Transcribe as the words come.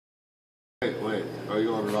Are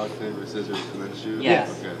you on rock, paper, scissors, and then shoot? Yes.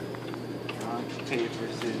 Okay. Rock, paper,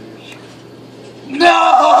 scissors, shoot.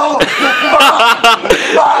 No!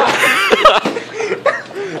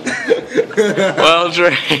 Well,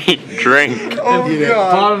 drink. Oh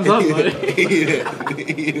god. Bottoms up, buddy. Eat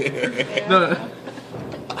it. No.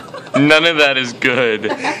 None of that is good.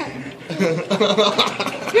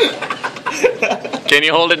 Can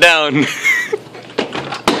you hold it down?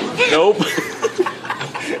 Nope.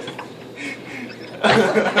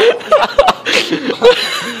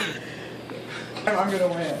 I'm gonna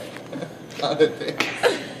win.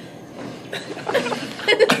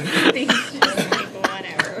 Things just like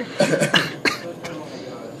whatever.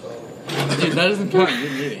 Dude, that doesn't count. You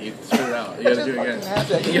didn't need it. You threw it out. You gotta do it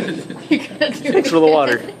again. You gotta do Thanks for the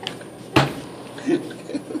water.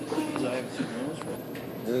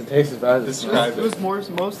 Does it taste as bad as it smells? It was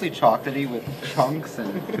mostly chocolatey with chunks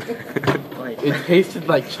and like. It tasted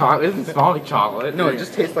like chocolate. It doesn't smell like chocolate. No, it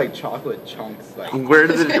just tastes like chocolate chunks. Like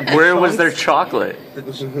Where was there chocolate?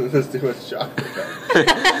 There's too much chocolate.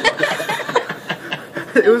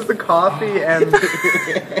 it was the coffee and.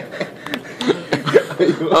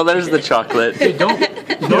 Oh, there's the chocolate. Hey, don't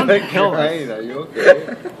kill us. Are you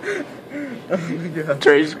okay?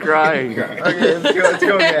 Trey's crying. Okay, let's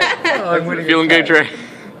go again. Oh, I'm winning. Feeling good, Trey?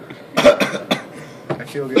 I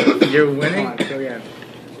feel good. You're winning? Come on, go again.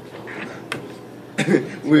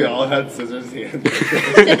 We all had scissors hands.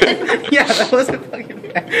 Yeah, that wasn't fucking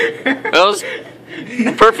fair. That was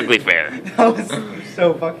perfectly fair. That was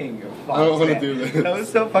so fucking. I don't want to do this. That was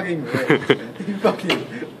so fucking great. You fucking.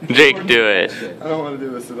 Jake, do it. I don't want to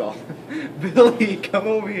do this at all. Billy, come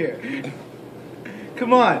over here.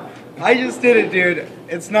 Come on. I just did it, dude.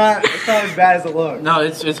 It's not as bad as it looks. No,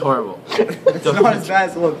 it's horrible. It's not as bad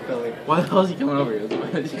as it looks, Billy. Why the hell is he coming over here?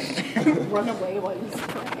 Run away while you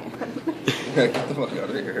scram. Get the fuck out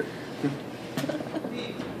of here.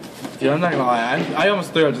 Dude, I'm not gonna lie. I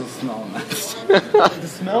almost threw out just smelling that. The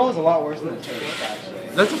smell is a lot worse than the taste, actually.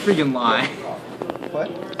 That's a freaking lie. What?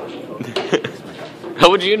 How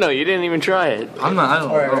would you know? You didn't even try it. I'm not. I don't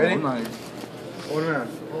Alright, know. ready? I'm not. One round.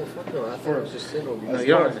 Oh, fuck no. I thought it was just single. No, you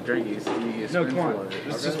don't have to drink it. You No, come on.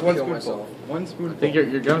 It's just one spoonful. One I spoonful. think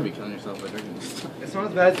you're gonna be killing yourself by drinking this. It's not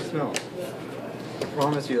as bad as it smells. I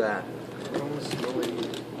promise you that.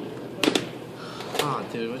 Oh,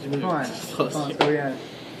 dude, what you mean? Come on. Come on, let's go again.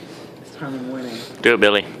 This time I'm winning. Do it,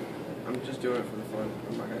 Billy. I'm just doing it for the fun.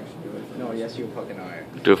 I'm not gonna actually do it. No, yes, you fucking are.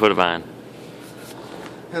 Do it for the vine.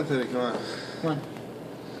 Anthony, come on. Come on.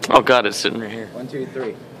 Oh God, it's sitting right here. 1, 2,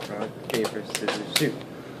 3. Rock, paper, scissors, shoot.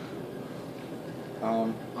 Oh,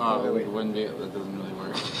 wait. it wouldn't be. That doesn't really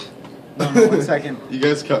work. No, 1 second. You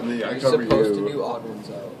guys cut me. I cover you. You're supposed to do odd ones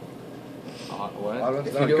out. What?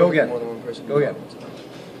 If No, you do go it with again. more than one person, Go do again. odd ones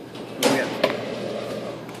out. Go again.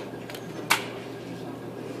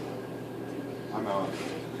 I'm out.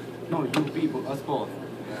 No, you beat us both.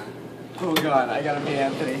 Yeah. Oh god, I gotta be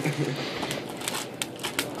Anthony.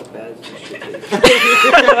 How bad is this shit?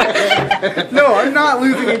 No, I'm not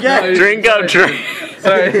losing again. Drink up, Trey.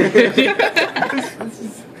 Sorry.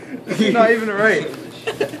 This is not even right.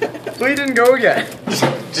 So he didn't go again.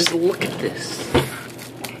 Just look at this.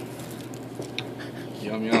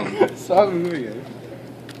 Yum yum. Stop moving it.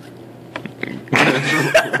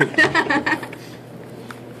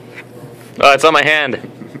 Oh, it's on my hand.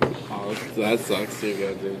 Oh, that sucks too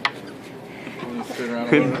good, dude.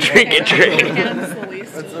 Drink it, Trey.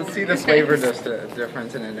 Let's see the flavor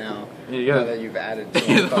difference in it now. Yeah, you Now gotta. that you've added.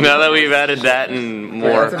 Now that we've added that and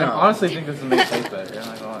more. That's I honestly think this will make it taste better. I'm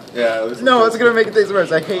not gonna lie. Yeah. This No, it's gonna make it taste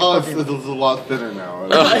worse. I hate. Oh, it's fucking- a lot thinner now.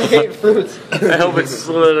 I hate fruits. I hope it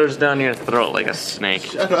slithers down your throat like a snake.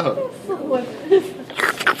 Shut up.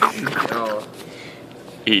 Oh.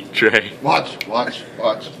 Eat, Trey. Watch. Oh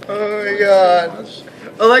my god.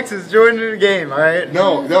 Alexis, join in the game, alright?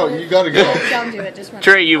 No, you gotta go. Don't do it. Just run.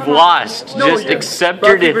 Trey, you've lost. No, Just yeah. accept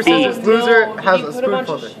Rock, your paper, scissors, defeat. loser No, has you a put bunch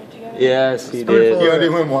spoonful of of it. shit together. Yes, he Spoonful. You already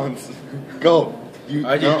went once. Go. You.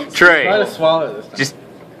 I No. just Trey. try to swallow it this time.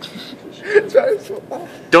 Just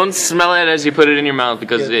don't smell it as you put it in your mouth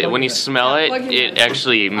because when you smell it, it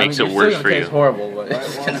actually makes it worse for It's you. horrible, but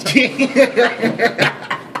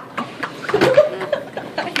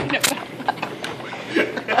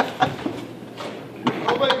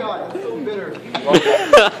Oh my god, it's so bitter.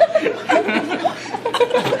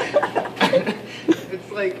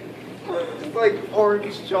 It's like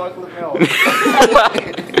orange chocolate milk.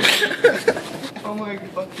 Oh my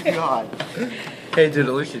fucking god. hey, dude,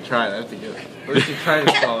 at least you tried. That's good. At least you tried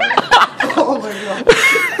to swallow it. Oh my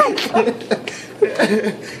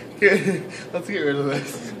god. Let's get rid of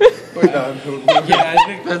this. We're done. Yeah, I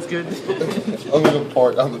think that's good. I'm gonna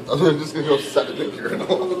pour it on the. I'm just gonna go set it in the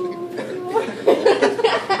urinal.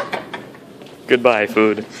 Goodbye,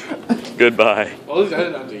 food. Goodbye. Well, at least I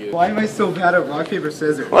didn't have to eat it. Why am I so bad at rock, paper,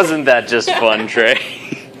 scissors? Wasn't that just fun, Trey?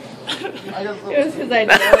 I got so It was because I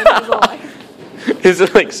knew it was a lie. Is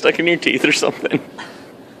it like stuck in your teeth or something?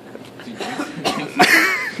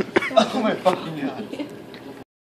 Oh my fucking god.